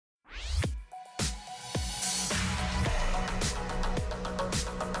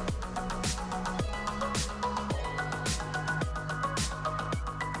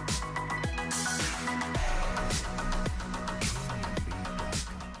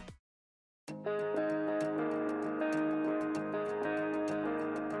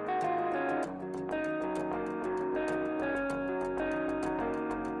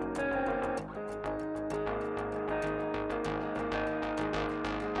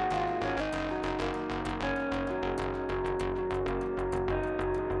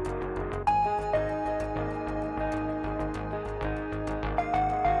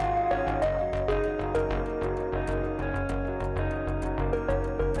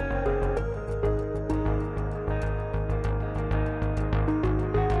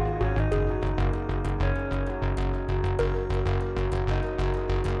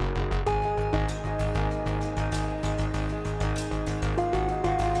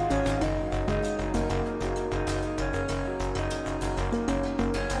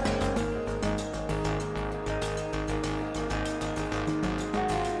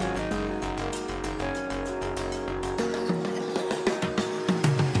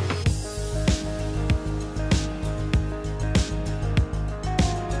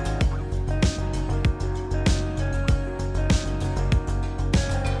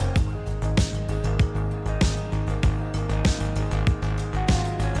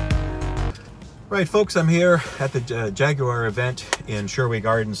Right, folks, I'm here at the Jaguar event in Sherway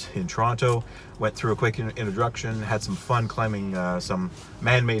Gardens in Toronto. Went through a quick introduction, had some fun climbing some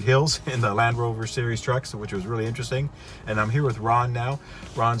man-made hills in the Land Rover series trucks, which was really interesting. And I'm here with Ron now.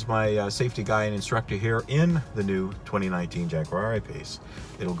 Ron's my safety guy and instructor here in the new 2019 Jaguar I-Pace.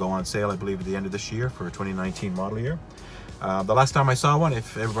 It'll go on sale, I believe, at the end of this year for a 2019 model year. The last time I saw one,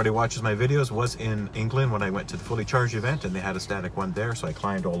 if everybody watches my videos, was in England when I went to the fully charged event, and they had a static one there, so I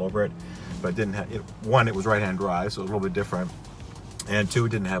climbed all over it. But didn't have it. One, it was right-hand drive, so it was a little bit different. And two, it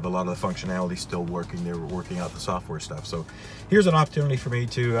didn't have a lot of the functionality still working. They were working out the software stuff. So here's an opportunity for me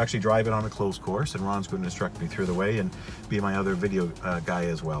to actually drive it on a closed course, and Ron's going to instruct me through the way and be my other video guy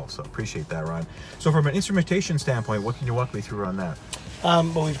as well. So appreciate that, Ron. So from an instrumentation standpoint, what can you walk me through on that?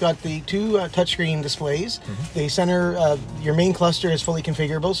 Well, we've got the two touchscreen displays. The center, your main cluster is fully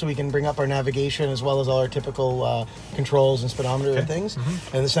configurable, so we can bring up our navigation as well as all our typical controls and speedometer and things.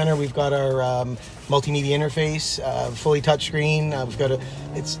 And in the center, we've got our multimedia interface, fully touchscreen. We've got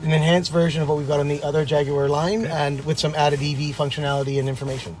it's an enhanced version of what we've got on the other Jaguar line, and with some added EV functionality and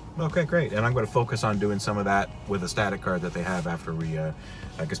information. Okay, great. And I'm going to focus on doing some of that with a static card that they have after we,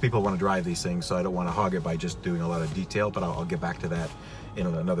 because people want to drive these things, so I don't want to hog it by just doing a lot of detail, but I'll get back to that in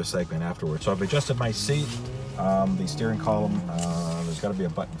another segment afterwards. So I've adjusted my seat, the steering column, there's got to be a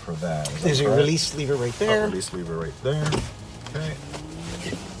button for that. There's a release lever right there. Release lever right there. Okay,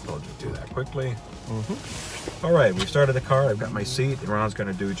 I'll just do that quickly. All right, we've started the car. I've got my seat, and Ron's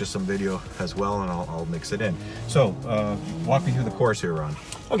going to do just some video as well, and I'll mix it in. So walk me through the course here, Ron.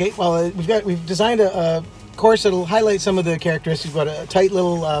 Okay, well, we've designed a course that'll highlight some of the characteristics. We've got a tight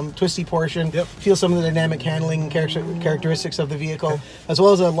little twisty portion, feel some of the dynamic handling characteristics of the vehicle, as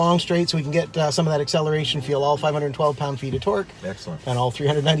well as a long straight, so we can get some of that acceleration feel, all 512 pound-feet of torque. Excellent. And all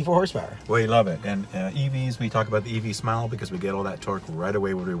 394 horsepower. Well, you love it. And EVs, we talk about the EV smile because we get all that torque right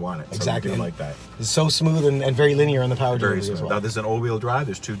away when we want it. Exactly. So we do like that. It's so smooth and very linear on the power delivery as well. Now, this is an all-wheel drive.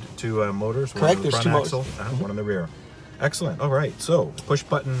 There's two motors. Correct, one on the front axle, one on the rear. Excellent. All right. So push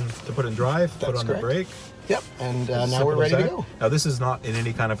button to put in drive, put on the brake. Yep, and now we're ready to go. Now this is not in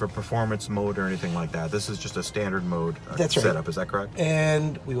any kind of a performance mode or anything like that. This is just a standard mode setup. Is that correct?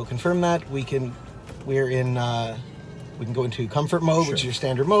 And we will confirm that. We can go into comfort mode, which is your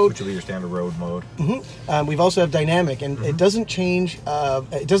standard mode. Which will be your standard road mode. We've also have dynamic, and it doesn't change,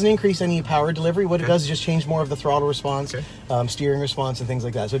 it doesn't increase any power delivery. What it does is just change more of the throttle response, steering response, and things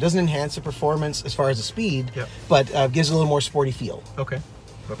like that. So it doesn't enhance the performance as far as the speed, but gives a little more sporty feel. Okay.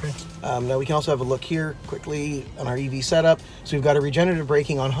 Now we can also have a look here quickly on our EV setup. So we've got a regenerative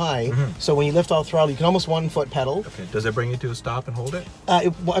braking on high. So when you lift off throttle, you can almost 1-foot pedal. Okay. Does it bring you to a stop and hold it?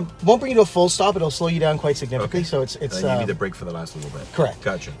 It won't bring you to a full stop. It'll slow you down quite significantly. So it's you need the brake for the last little bit. Correct.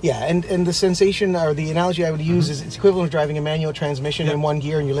 Gotcha. Yeah, and the sensation, or the analogy I would use is it's equivalent of driving a manual transmission in one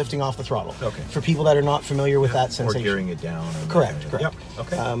gear and you're lifting off the throttle. Okay. For people that are not familiar with that sensation. Or gearing it down. Correct. Yep.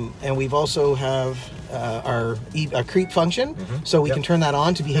 Okay. And we've also have our creep function, so we can turn that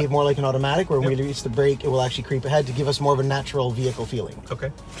on to behave more like an automatic, where when we release the brake, it will actually creep ahead to give us more of a natural vehicle feeling. Okay.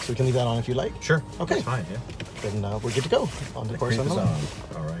 So we can leave that on if you like. Sure. Okay. That's fine, Then we're good to go. On the course on the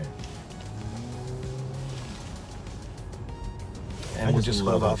left. All right. And we'll just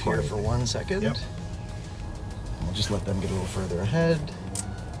hold off here for 1 second. We'll just let them get a little further ahead.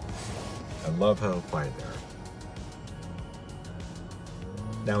 I love how quiet they are.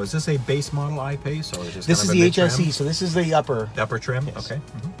 Now, is this a base model I-Pace, or is this? This is the HSE, so this is the upper trim. Yes. Okay.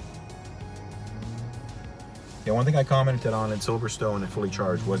 Yeah, one thing I commented on in Silverstone and fully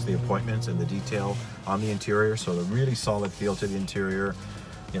charged was the appointments and the detail on the interior. So the really solid feel to the interior.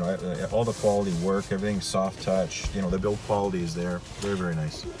 You know, all the quality work, everything's soft touch. You know, the build quality is there. Very, very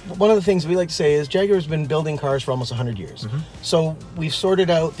nice. One of the things we like to say is Jaguar's been building cars for almost 100 years. So we've sorted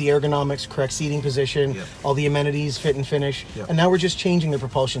out the ergonomics, correct seating position, all the amenities, fit and finish, and now we're just changing the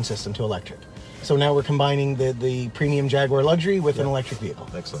propulsion system to electric. So now we're combining the premium Jaguar luxury with an electric vehicle.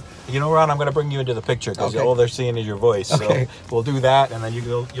 Excellent. You know, Ron, I'm going to bring you into the picture because all they're seeing is your voice. So we'll do that, and then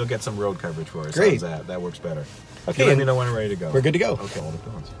you'll get some road coverage for us. Great. That works better. Okay. Let me know when we're ready to go. We're good to go. Okay. All the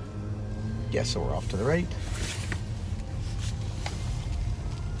phones. Yes, so we're off to the right.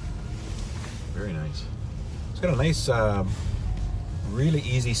 Very nice. It's got a nice, really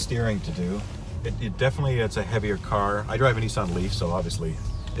easy steering to do. It's a heavier car. I drive a Nissan Leaf, so obviously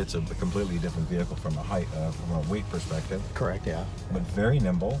it's a completely different vehicle from a height, from a weight perspective. Correct, yeah. But very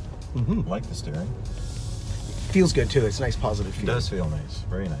nimble. Like the steering. Feels good too. It's a nice positive feel. It does feel nice.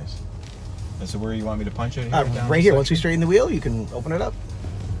 Very nice. And so where you want me to punch it? Here, right here. Once we straighten the wheel, you can open it up.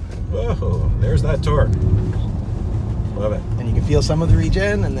 Whoa, there's that torque. Love it. And you can feel some of the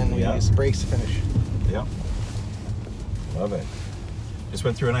regen, and then we use the brakes to finish. Yep. Love it. Just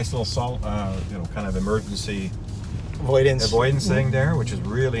went through a nice little you know, kind of emergency avoidance thing there, which is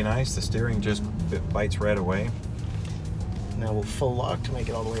really nice. The steering just bites right away. Now we'll full lock to make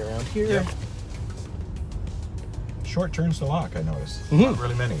it all the way around here. Yep. Short turns to lock, I noticed. Not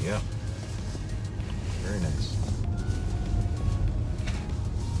really many, yeah. Very nice.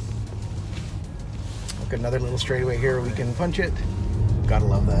 Look, another little straightaway here. We can punch it. Gotta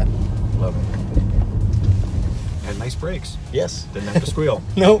love that. Love it. Had nice brakes. Yes. Didn't have to squeal.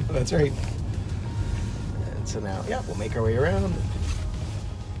 Nope, that's right. And so now, yeah, we'll make our way around.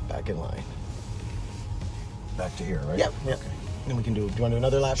 Back in line. Back to here, right? Yep. Yep. Okay. And we can do you want to do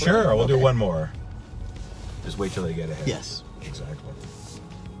another lap? Sure, around? we'll do one more. Just wait till they get ahead. Yes. Exactly.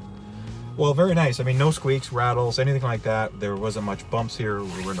 Well, very nice. I mean, no squeaks, rattles, anything like that. There wasn't much bumps here.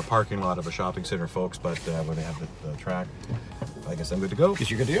 We were in the parking lot of a shopping center, folks, but when they have the track, I guess I'm good to go. Guess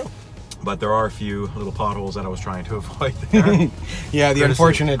you're good to go. But there are a few little potholes that I was trying to avoid there. Yeah, the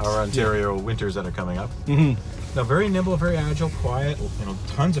unfortunate. Our Ontario winters that are coming up. Now, very nimble, very agile, quiet. You know,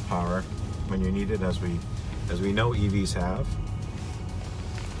 tons of power when you need it, as we know EVs have.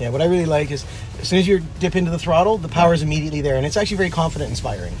 Yeah, what I really like is as soon as you dip into the throttle, the power is immediately there, and it's actually very confident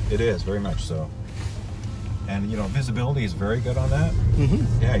inspiring. It is, very much so. And you know, visibility is very good on that.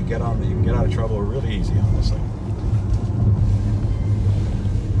 Yeah, you can get out of trouble really easy on this thing.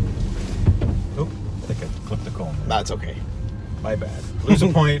 Oh, I think I clipped the cone there. That's okay. My bad. Lose a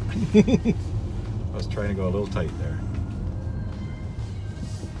point. I was trying to go a little tight there.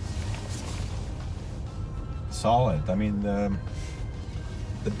 Solid. I mean,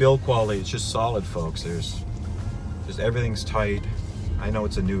 the build quality is just solid, folks. There's just everything's tight. I know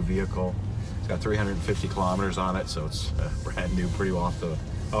it's a new vehicle. It's got 350 kilometers on it, so it's brand new, pretty off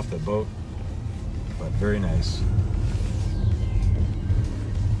the boat, but very nice.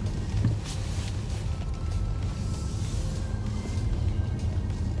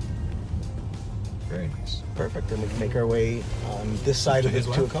 Very nice. Perfect. Then we can make our way on this side of the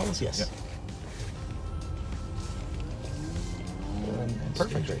two cones. Yes. Yep.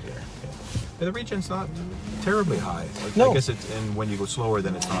 Perfect right there. Yeah, the regen's not terribly high. No. I guess it's, and when you go slower,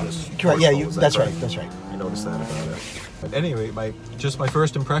 then it's not as correct. Yeah, forceful. that's right. That's right. I noticed that about it. But anyway, my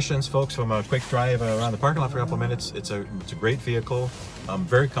first impressions, folks, from a quick drive around the parking lot for a couple of minutes. It's a great vehicle.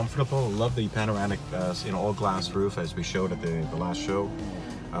 Very comfortable. Love the panoramic, you know, all glass roof as we showed at the last show.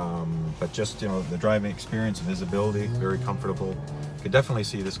 But just, you know, the driving experience, visibility, very comfortable. Could definitely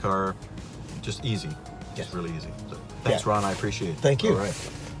see this car just easy. Just really easy. So, thanks, Ron. I appreciate it. Thank you. All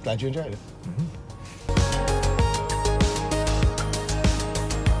right. Glad you enjoyed it.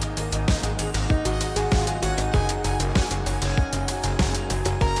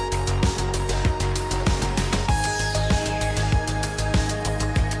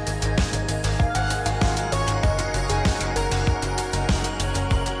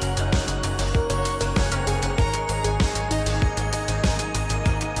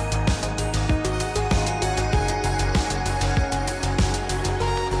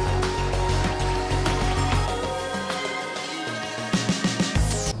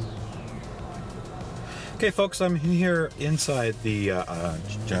 Okay, folks, I'm here inside the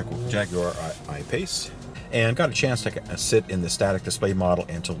Jaguar I-Pace, and got a chance to sit in the static display model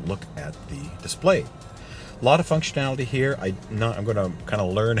and to look at the display. A lot of functionality here. I'm going to kind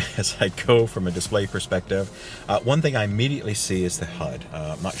of learn as I go from a display perspective. One thing I immediately see is the HUD.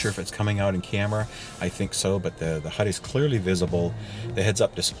 I'm not sure if it's coming out in camera. I think so, but the HUD is clearly visible. The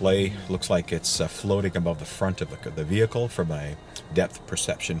heads-up display looks like it's floating above the front of the vehicle from a depth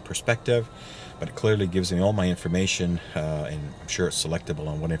perception perspective, but it clearly gives me all my information, and I'm sure it's selectable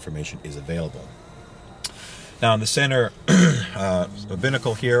on what information is available. Now in the center, a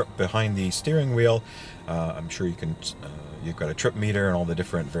binnacle here behind the steering wheel. I'm sure you can, you've got a trip meter and all the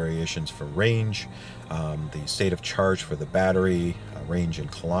different variations for range. The state of charge for the battery, range in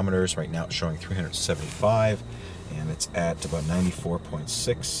kilometers. Right now it's showing 375, and it's at about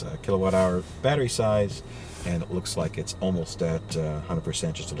 94.6 kilowatt hour battery size. And it looks like it's almost at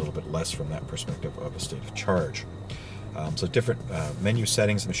 100%, just a little bit less from that perspective of a state of charge. So different menu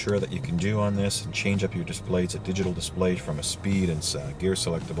settings I'm sure that you can do on this and change up your display. It's a digital display from a speed and gear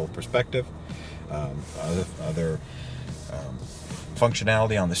selectable perspective. Other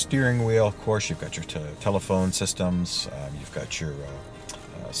functionality on the steering wheel, of course, you've got your telephone systems. You've got your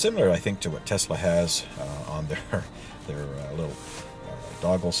similar, I think, to what Tesla has on their little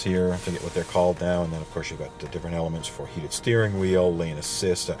doggles here. I forget what they're called now. And then, of course, you've got the different elements for heated steering wheel, lane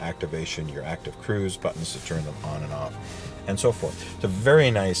assist, activation, your active cruise buttons to turn them on and off, and so forth. It's a very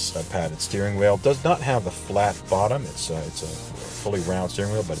nice padded steering wheel. Does not have the flat bottom. It's a fully round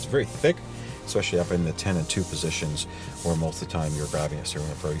steering wheel, but it's very thick especially up in the 10 and 2 positions, where most of the time you're grabbing a steering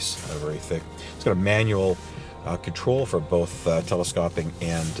wheel very thick. It's got a manual control for both telescoping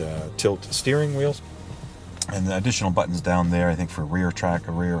and tilt steering wheels, and the additional buttons down there, I think, for rear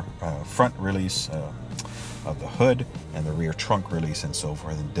front release of the hood, and the rear trunk release and so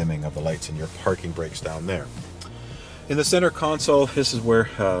forth, and dimming of the lights, and your parking brakes down there. In the center console, this is where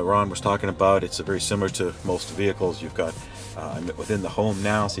Ron was talking about. It's very similar to most vehicles. You've got within the home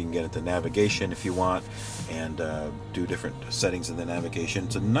now, so you can get into navigation if you want, and do different settings in the navigation.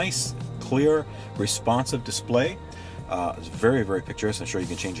 It's a nice, clear, responsive display. It's very, very picturesque. I'm sure you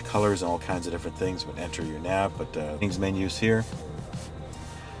can change the colors and all kinds of different things when enter your nav, but things menus here.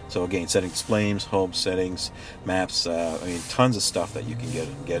 So again, setting displays, home settings, maps, I mean, tons of stuff that you can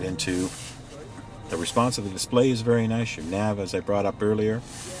get into. The response of the display is very nice. Your nav, as I brought up earlier,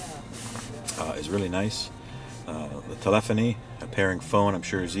 is really nice. The telephony, a pairing phone, I'm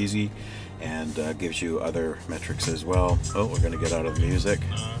sure is easy, and gives you other metrics as well. Oh, we're going to get out of the music.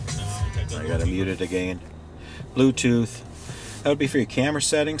 I got to mute it again. Bluetooth. That would be for your camera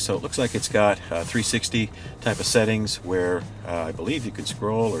settings. So it looks like it's got 360 type of settings where I believe you can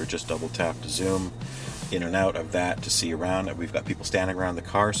scroll or just double tap to zoom in and out of that to see around. We've got people standing around the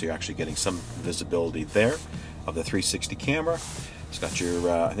car, so you're actually getting some visibility there of the 360 camera. It's got your,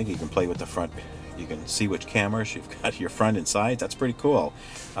 I think you can play with the front. You can see which cameras you've got, your front and side. That's pretty cool.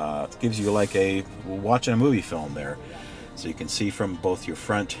 It gives you like watching a movie film there. So you can see from both your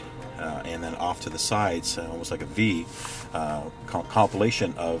front and then off to the sides, almost like a V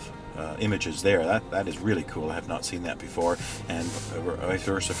compilation of images there. That is really cool. I have not seen that before. And vice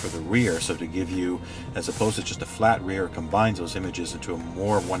versa for the rear. So to give you, as opposed to just a flat rear, it combines those images into a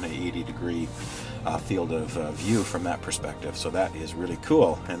more 180-degree field of view from that perspective. So that is really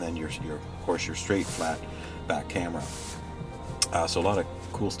cool. And then of course your straight flat back camera. So a lot of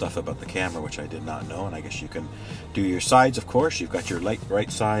cool stuff about the camera, which I did not know. And I guess you can do your sides, of course. You've got your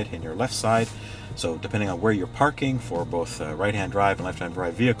right side and your left side. So depending on where you're parking for both right-hand drive and left-hand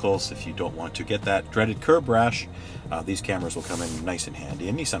drive vehicles, if you don't want to get that dreaded curb rash, these cameras will come in nice and handy.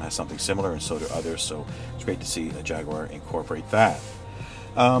 And Nissan has something similar, and so do others. So it's great to see a Jaguar incorporate that.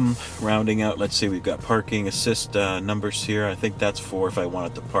 Rounding out, let's see, we've got parking assist numbers here. I think that's for if I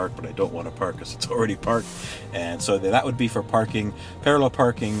wanted to park, but I don't want to park because it's already parked. And so that would be for parking, parallel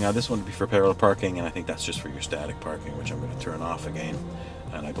parking. This one would be for parallel parking, and I think that's just for your static parking, which I'm going to turn off again.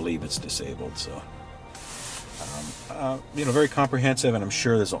 And I believe it's disabled. So, you know, very comprehensive, and I'm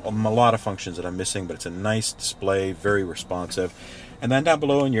sure there's a lot of functions that I'm missing, but it's a nice display, very responsive. And then down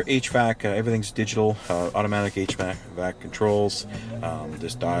below in your HVAC, everything's digital, automatic HVAC controls,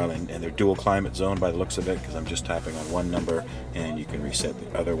 this dial, and they're dual climate zone by the looks of it, because I'm just tapping on one number, and you can reset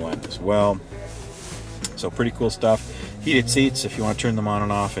the other one as well. So pretty cool stuff. Heated seats if you want to turn them on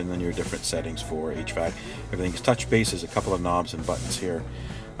and off, and then your different settings for HVAC. Everything's touch base. There's a couple of knobs and buttons here,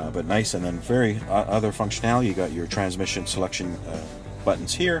 but nice. And then very other functionality. You got your transmission selection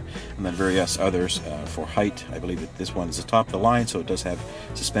buttons here, and then various others for height. I believe that this one is the top of the line, so it does have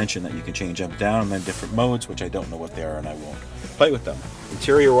suspension that you can change up and down, and then different modes, which I don't know what they are, and I won't play with them.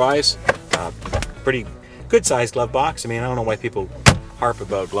 Interior wise, pretty good sized glove box. I mean, I don't know why people harp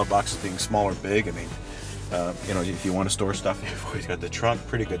about glove boxes being small or big. I mean, you know, if you want to store stuff, you've always got the trunk,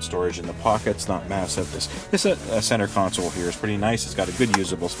 pretty good storage in the pockets, not massive. This center console here is pretty nice. It's got a good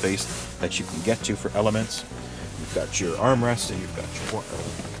usable space that you can get to for elements. You've got your armrest, and you've got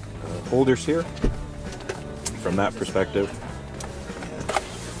your holders here from that perspective.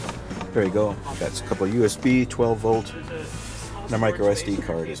 And there you go. That's a couple of USB, 12 volt, and a micro SD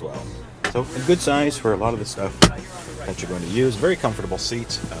card as well. So a good size for a lot of the stuff that you're going to use. Very comfortable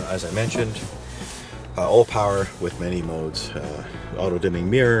seats, as I mentioned. All power with many modes, auto dimming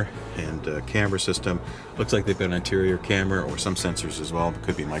mirror and camera system. Looks like they've got an interior camera or some sensors as well. It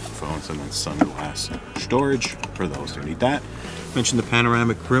could be microphones, and then sunglass storage for those who need that. Mentioned the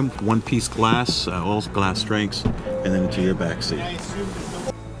panoramic rim, one-piece glass, all glass strengths, and then into your back seat.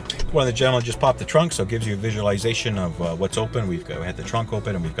 One of the gentlemen just popped the trunk, so it gives you a visualization of what's open. We had the trunk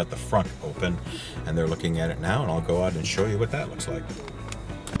open, and we've got the front open, and they're looking at it now, and I'll go out and show you what that looks like.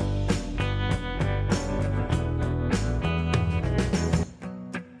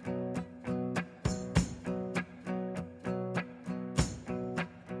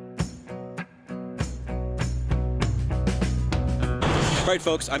 right,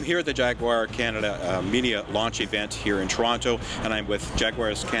 folks, I'm here at the Jaguar Canada media launch event here in Toronto, and I'm with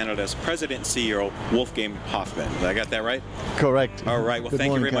Jaguar Canada's President and CEO, Wolfgang Hoffmann. Did I got that right? Correct. All right. Well,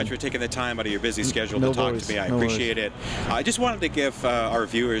 thank you very much for taking the time out of your busy schedule to talk to me. I appreciate it. I just wanted to give our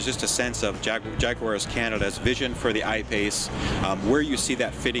viewers just a sense of Jaguar Canada's vision for the I-Pace, where you see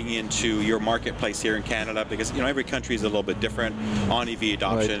that fitting into your marketplace here in Canada, because every country is a little bit different on EV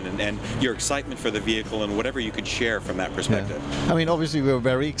adoption, and your excitement for the vehicle and whatever you could share from that perspective. I mean, obviously we're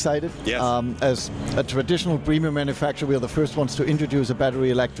very excited. Yes. As a traditional premium manufacturer, we are the first ones to introduce a battery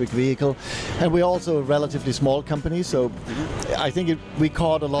electric vehicle, and we're also a relatively small company, so I think we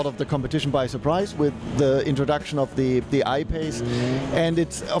caught a lot of the competition by surprise with the introduction of the I-Pace, and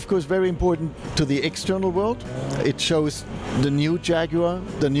it's of course very important to the external world. It shows the new Jaguar,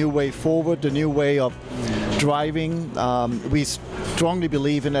 the new way forward, the new way of driving. We strongly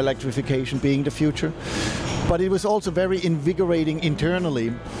believe in electrification being the future. But it was also very invigorating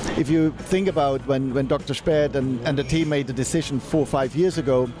internally. If you think about when Dr. Speth and the team made the decision 4 or 5 years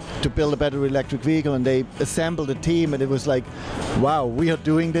ago to build a battery electric vehicle, and they assembled a team, and it was like, wow, we are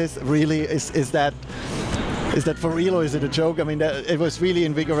doing this? Really? Is that for real, or is it a joke? I mean, it was really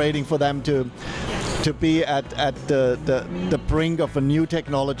invigorating for them to be at the brink of a new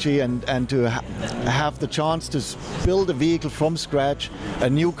technology and to have the chance to build a vehicle from scratch, a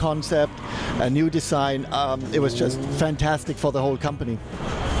new concept, a new design. It was just fantastic for the whole company.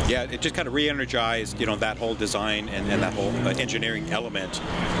 Yeah, it just kind of re-energized, that whole design and that whole engineering element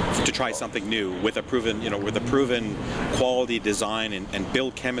to try something new with a proven, quality design and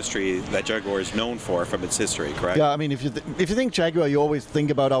build chemistry that Jaguar is known for from its history. Correct? Yeah, I mean, if you think Jaguar, you always think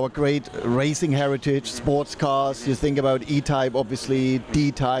about our great racing heritage, sports cars. You think about E-Type, obviously,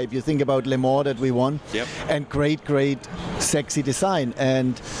 D-Type. You think about Le Mans that we won, and great, sexy design.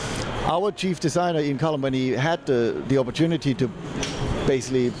 And our chief designer, Ian Cullen, when he had the opportunity to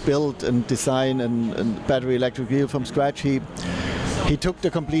basically build and design a battery electric vehicle from scratch, he took the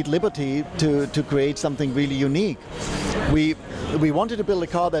complete liberty to create something really unique. We wanted to build a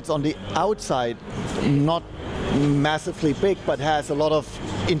car that's on the outside not massively big, but has a lot of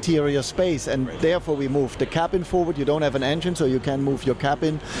interior space, and therefore we moved the cabin forward. You don't have an engine, so you can move your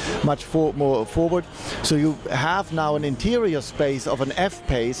cabin much more forward. So you have now an interior space of an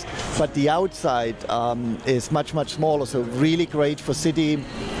F-Pace, but the outside is much smaller, so really great for city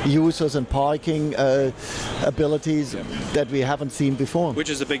users and parking abilities that we haven't seen before. Which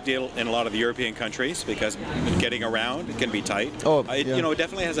is a big deal in a lot of the European countries, because getting around, it can be tight. It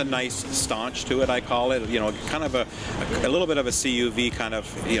definitely has a nice staunch to it, I call it. Kind of a little bit of a CUV kind of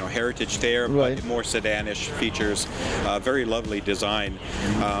heritage there, but more sedanish features. Very lovely design.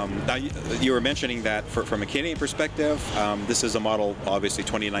 Now you were mentioning that from a Canadian perspective, this is a model, obviously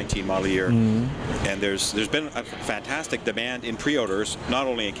 2019 model year, and there's been a fantastic demand in pre-orders, not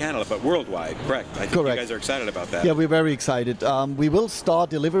only in Canada but worldwide. Correct? I think you guys are excited about that. Yeah, we're very excited. We will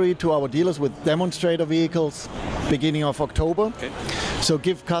start delivery to our dealers with demonstrator vehicles beginning of October. Okay. So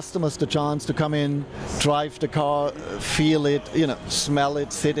give customers the chance to come in, drive the car, feel it, smell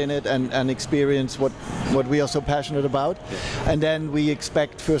it, sit in it, and experience what we are so passionate about. Yeah. And then we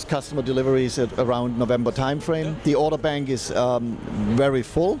expect first customer deliveries at around November timeframe. Yeah. The order bank is very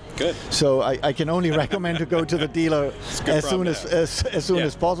full. Good. So I can only recommend to go to the dealer as soon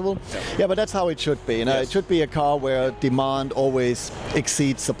as possible. Yeah, but that's how it should be. It should be a car where demand always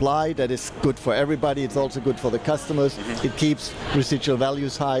exceeds supply. That is good for everybody. It's also good for the customers. It keeps residual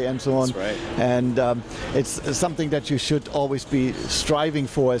values high and so on. That's right. And it's something that you should always be striving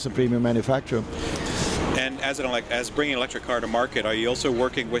for as a premium manufacturer. And as bringing an electric car to market, are you also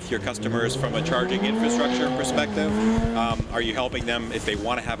working with your customers from a charging infrastructure perspective? Are you helping them if they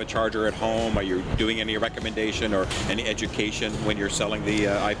want to have a charger at home? Are you doing any recommendation or any education when you're selling the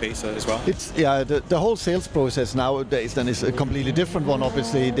I-Pace as well? The whole sales process nowadays then is a completely different one.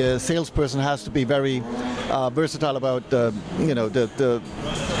 Obviously, the salesperson has to be very versatile about the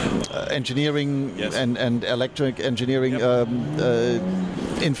engineering and electric engineering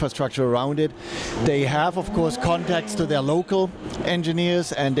infrastructure around it. They have, of course, contacts to their local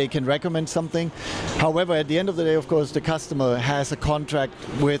engineers, and they can recommend something. However, at the end of the day, of course, the customer has a contract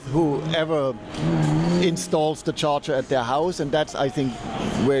with whoever installs the charger at their house, and that's, I think,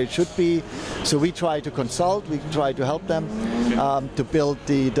 where it should be. So we try to consult, we try to help them. to build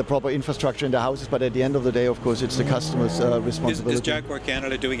the proper infrastructure in the houses. But at the end of the day, of course, it's the customer's responsibility. Is Jaguar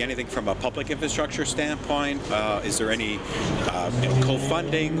Canada doing anything from a public infrastructure standpoint? Is there any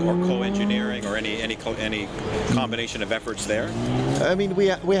co-funding or co-engineering or any combination of efforts there? I mean,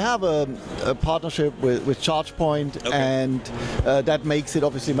 we have a partnership with ChargePoint, okay. and that makes it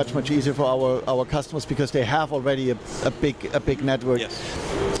obviously much easier for our customers because they have already a big network. Yes.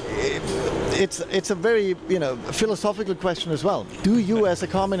 It's a very philosophical question as well. Do you, as a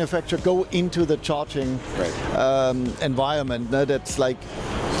car manufacturer, go into the charging environment? That's like,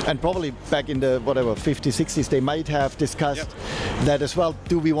 and probably back in the 50s, 60s, they might have discussed that as well.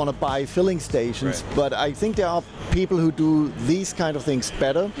 Do we want to buy filling stations? Right. But I think there are people who do these kind of things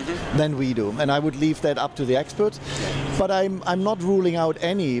better than we do, and I would leave that up to the experts. But I'm not ruling out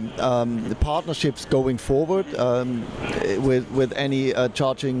any partnerships going forward with any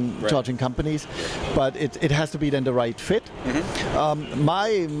charging companies, but it has to be then the right fit.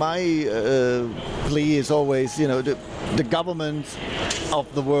 My plea is always, the government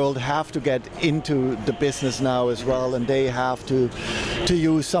of the world have to get into the business now as well, and they have to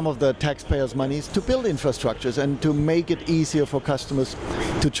use some of the taxpayers' monies to build infrastructures and to make it easier for customers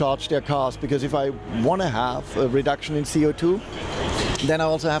to charge their cars. Because if I want to have a reduction in CO2, then I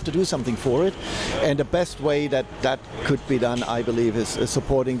also have to do something for it. And the best way that could be done, I believe, is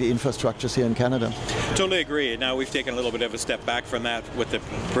supporting the infrastructures here in Canada. Totally agree. Now we've taken a little bit of a step back from that with the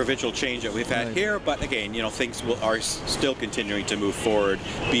provincial change that we've had here, but again, things are still continuing to move forward,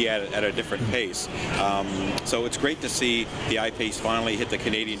 be at a different pace. So it's great to see the iPace finally hit the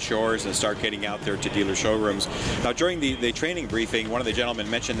Canadian shores and start getting out there to dealer showrooms. Now during the training briefing, one of the gentlemen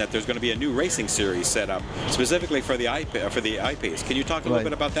mentioned that there's going to be a new racing series set up specifically for the iPace. Can you talk a little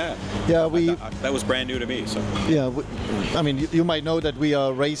bit about that? Yeah, that was brand new to me. So yeah, I mean, you might know that we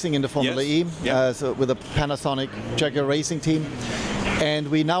are racing in the Formula E so with a Panasonic Jaguar racing team. And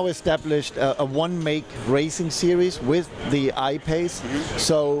we now established a one-make racing series with the iPace.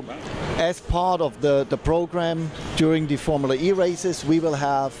 So as part of the program during the Formula E races, we will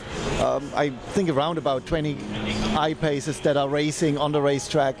have, I think, around about 20 iPaces that are racing on the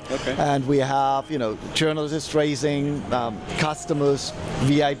racetrack. Okay. And we have, journalists racing, customers,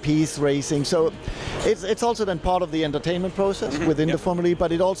 VIPs racing. So it's also then part of the entertainment process within the Formula E,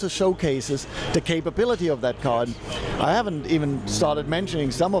 but it also showcases the capability of that car. And I haven't even started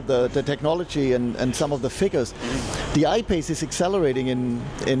mentioning some of the technology and some of the figures. The iPace is accelerating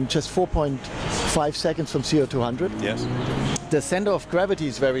in just 4.5 seconds from 0 to 100. Yes. The center of gravity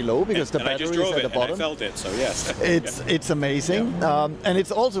is very low because the battery is at the bottom. And I felt it, so yes. It's amazing. And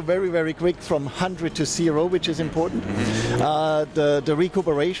it's also very quick from 100 to 0, which is important. The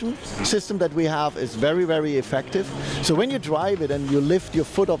recuperation system that we have is very effective. So when you drive it and you lift your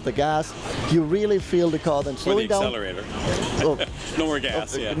foot off the gas, you really feel the car then slowing down. Accelerator. No more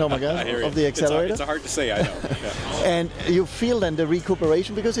gas. No more gas of the accelerator. It's hard to say, I know. And you feel then the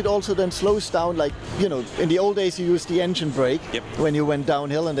recuperation because it also then slows down. Like, in the old days you used the engine brake when you went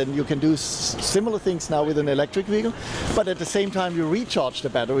downhill, and then you can do similar things now with an electric vehicle. But at the same time you recharge the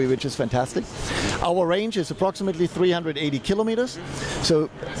battery, which is fantastic. Our range is approximately 380 kilometers. So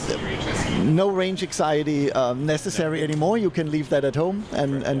no range anxiety necessary anymore. You can leave that at home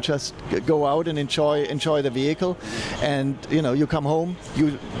and just go out and enjoy the vehicle. And you come home,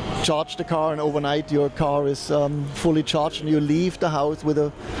 you charge the car, and overnight your car is fully charged, and you leave the house with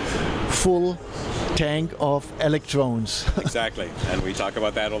a full tank of electrons. Exactly, and we talk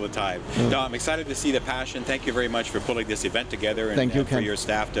about that all the time. No, I'm excited to see the passion. Thank you very much for putting this event together, and for your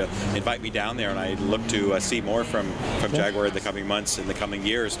staff to invite me down there. And I look to see more from Jaguar in the coming months, in the coming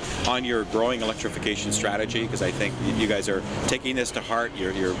years, on your growing electrification strategy, because I think you guys are taking this to heart.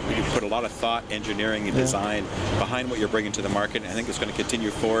 You put a lot of thought, engineering, and design behind what you're bringing to the market, and I think it's going to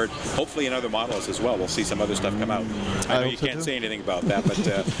continue forward, hopefully in other models as well. We'll see some other stuff come out. I know you can't say anything about that, but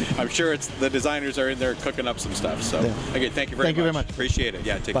I'm sure the designers are in there cooking up some stuff. So again, thank you very much. Thank you very much. Appreciate it.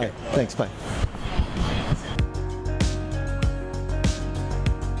 Yeah, take care. Thanks. Bye.